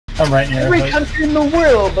I'm right near Every it. country in the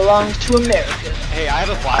world belongs to America. Hey, I have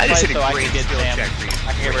a flashlight so I can get Sam.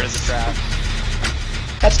 I can get rid of the trap.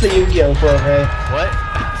 That's the Yu-Gi-Oh quote, right? What?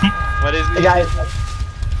 What is The it? guy.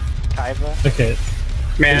 Kaiba? Okay.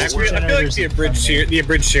 Man, I feel like the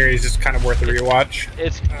abridged series is kind of worth a rewatch.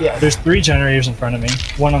 Yeah. There's 3 generators in front of me.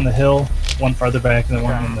 One on the hill, one farther back, and then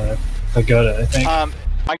one in the pagoda, I think.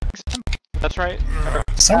 That's right.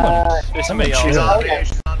 There's somebody else. Okay. I'll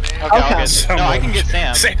get. No, I can get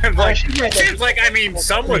Sam. Seems like I mean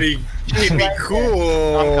somebody would be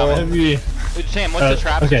cool. I'm coming. Maybe. Sam, what's the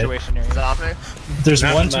trap situation here? There's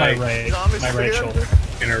one to my right shoulder.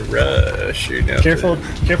 In a rush, you know. Careful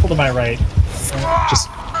to my right. Just.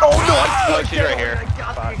 Oh no! She's right here. I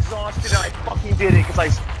got exhausted and I fucking did it because I.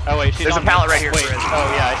 Oh wait, there's a pallet right here. Wait.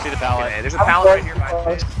 Oh yeah, I see the pallet. Okay, there's a pallet right here.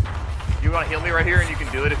 You want to heal me right here and you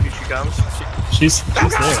can do it if she comes? She's there.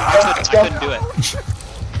 I couldn't do it.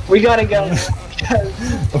 We gotta go.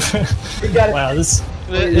 We gotta. Wow, this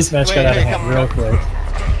match got out of hand real quick.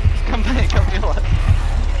 Come heal us.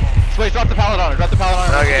 Wait, drop the pallet on her. Drop the pallet on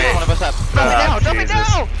her. Okay. Get one of us up. Drop it down. Drop it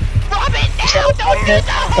down. Drop it down. Don't get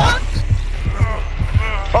down.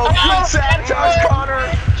 Oh, good sabotage, Connor!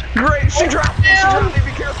 Great, she dropped me,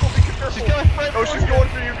 be careful, be careful! She's going for it. Oh, she's going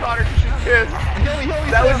for you, Connor, she's pissed!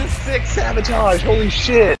 That was a sick sabotage, holy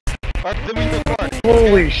shit!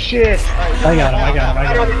 Holy shit! I got him.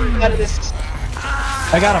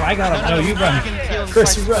 No, you run.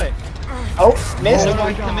 Chris, you run. Oh, missed.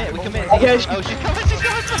 We commit. Okay, Oh, she's coming.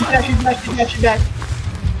 She's back.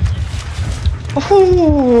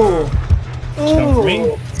 Ooh.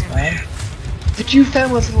 Ooh. Did you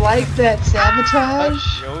fellas like that sabotage?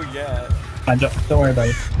 Oh yeah. Don't worry about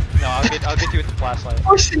it. No, I'll get you with the flashlight.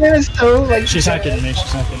 Oh, Sarah's so like. She's not kidding me.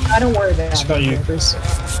 I don't worry about it. She's got you, Chris.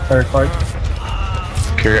 Or Clark.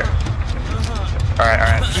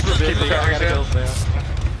 Alright.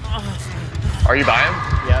 Are you by him?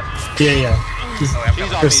 Yep. Yeah. She's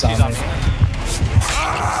on me.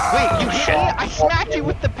 Wait, you shit! I smacked you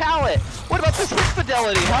with the pallet! What about this hit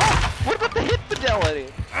fidelity, huh? What about the hit fidelity?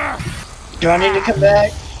 Do I need to come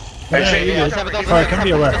back? Clark, come to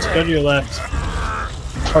your left. Go to your left.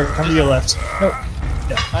 Clark, come to your left. No.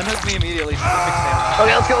 Unhook me immediately.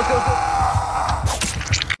 Okay, let's go.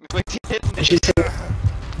 Wait, She's here.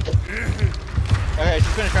 Okay,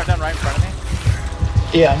 she's gonna trap down right in front of me.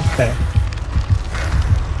 Yeah. Okay.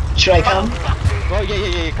 Should I come? Well,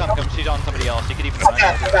 yeah, come. She's on somebody else. You could even. I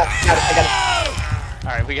got it.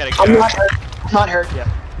 Alright, we gotta go. I'm not hurt. Yeah.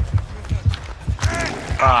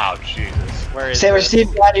 Oh, Jesus. Where is Say, receive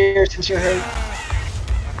out here since you're hurt.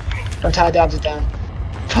 Don't tie down, sit down.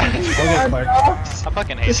 Go get Clark. I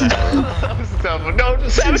fucking hate that. That was a tough one. No,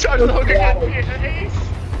 sabotage the hook again.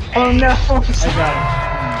 Oh no.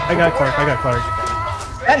 I got Clark.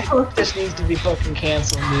 That hook just needs to be fucking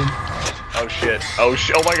canceled, dude. Oh shit. Oh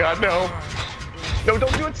my god, no. No,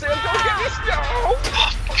 don't do it, Sam. Don't get me. No.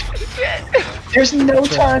 Shit. There's no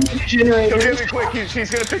time to generate. Don't get me quick. She's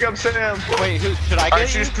gonna pick up Sam. Wait, should I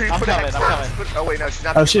get you? I'm coming. Oh wait, no, she's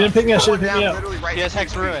not. Oh, she didn't pick me up. She has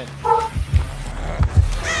Hex Ruin.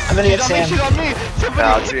 I'm gonna get Sam. She's on me!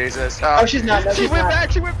 Oh, Jesus. Oh, she's not. No, she went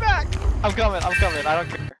back! I'm coming. I don't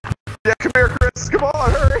care. Yeah, come here, Chris. Come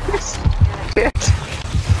on, hurry. Shit.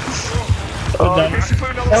 Oh,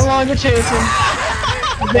 no longer chasing.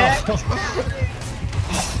 Back.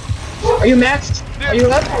 Are you maxed? Are you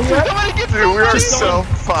up? Dude, we are so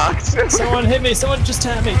fucked. Someone hit me. Someone just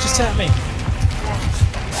tap me.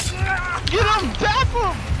 Get him! Tap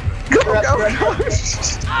him! Go.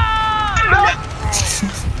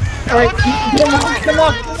 Alright, come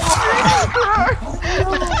on.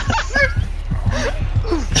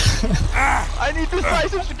 I need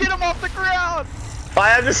decisive to get him off the ground! I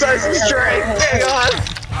have decisive strength. Hang on.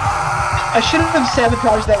 I should have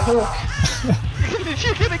sabotaged that hook.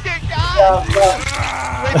 You're gonna get got!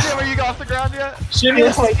 Wait, Tim, are you off the ground yet?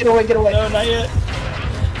 Get away. No, not yet.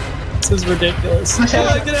 This is ridiculous. Get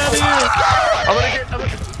out of here! I'm gonna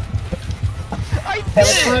get. I did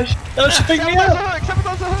it! No, she picked me up! Someone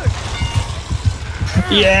goes the hook!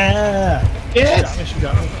 Yeah! Yes! She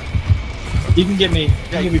got me. You can get me.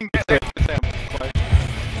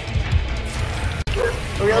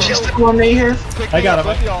 She's still on me here. I got him.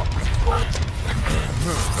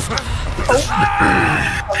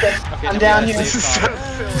 Okay, I'm down here. This is so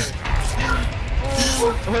silly.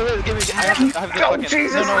 Wait, give me. I have the fucking.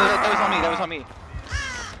 Jesus. No, that was on me.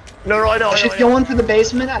 No, I know. She's going for the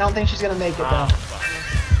basement. I don't think she's gonna make it though.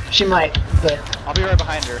 She might, but. I'll be right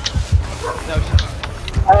behind her.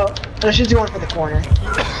 No, she's going for the corner.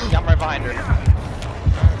 Yeah, I'm right behind her.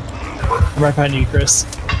 I'm right behind you, Chris.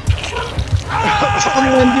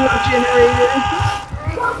 Someone do a generator.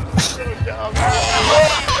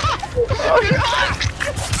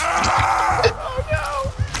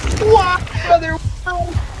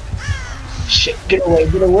 Get away,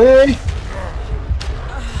 get away!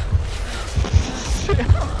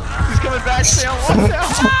 He's coming back, Sam. Watch out!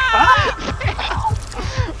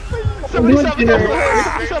 Somebody sabotage my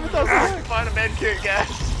hook! Find a med kit, guys.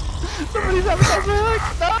 Somebody sabotage my hook!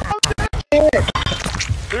 No!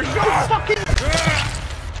 There's no fucking.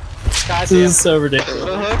 God This is so ridiculous.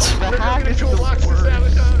 The hook, the hack is the toolbox to worst.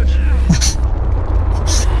 sabotage.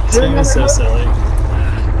 This game is so silly.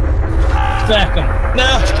 Back him!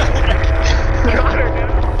 No!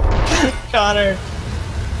 Connor!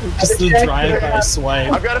 Just the drive-by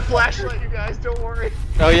swipe. I've got a flashlight, you guys. Don't worry.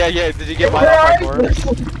 Oh yeah, yeah. Did you get mine off my board?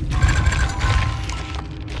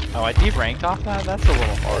 Oh, I de-ranked off that? That's a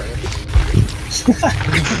little hard.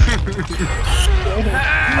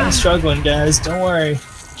 I'm struggling, guys. Don't worry.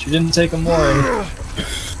 She didn't take a Mori.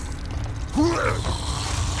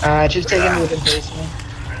 She's taking me with the basement.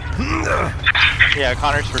 Yeah,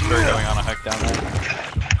 Connor's for sure going on a hook down there.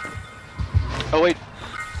 Oh wait.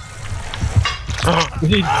 We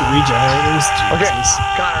need 3 generators. Okay, Jesus.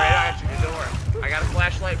 Connor, I got you. Don't worry. I got a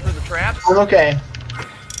flashlight for the traps. I'm okay.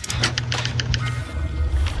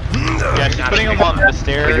 Yeah, she's putting them on the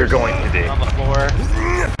stairs. You're going to dig. On the floor.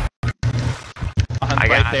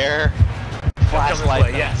 Right there.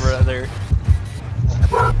 Flashlight, yes. brother.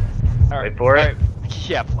 Alright. Wait for it.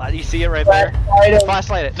 Yeah, you see it right there?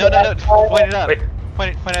 Flashlight it. No, point it up. Wait.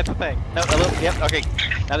 Point at the thing. No, a little, yep, okay.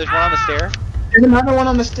 Now there's one on the stair. There's another one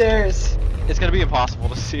on the stairs. It's gonna be impossible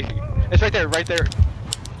to see. It's right there, right there.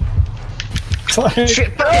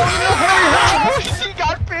 Shit. Oh, she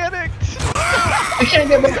got panicked! I can't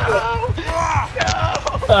get back.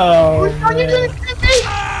 Oh, Are you man. gonna get me?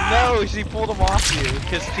 No, she pulled him off you,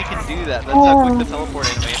 because she can do that. That's how quick the teleport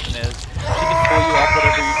animation is. She can pull you off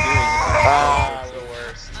whatever you're doing. The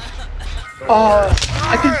worst.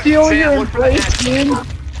 I can feel Sam, your look for the embrace, hatch. man.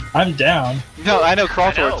 I'm down. No, I know, crawl I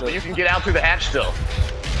know, towards but it. you can get out through the hatch still.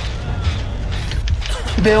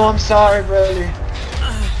 Bill, I'm sorry, brother.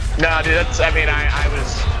 No, dude, that's. I mean, I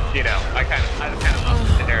was, you know, I kind of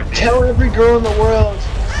up in there. Tell every girl in the world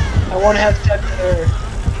I want to have sex with her.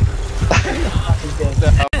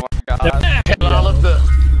 Oh my god. All of the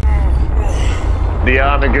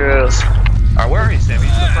other girls. Where are you, Sam?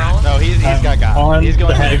 He's still crawling? No, he's got on He's going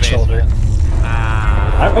the to head shoulder.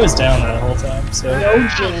 Ah. I was down that whole time, so. No,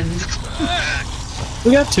 Jen.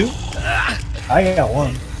 We got 2. I got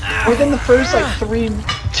 1. Within the first, like,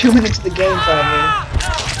 2 minutes of the game, probably.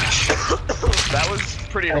 That was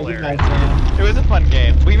pretty Yeah, good hilarious. night, Sam. It was a fun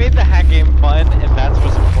game. We made the hack game fun, and that's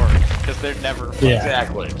what's important, because they're never fun. Yeah.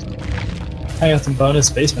 Exactly. I got some bonus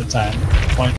basement time. 20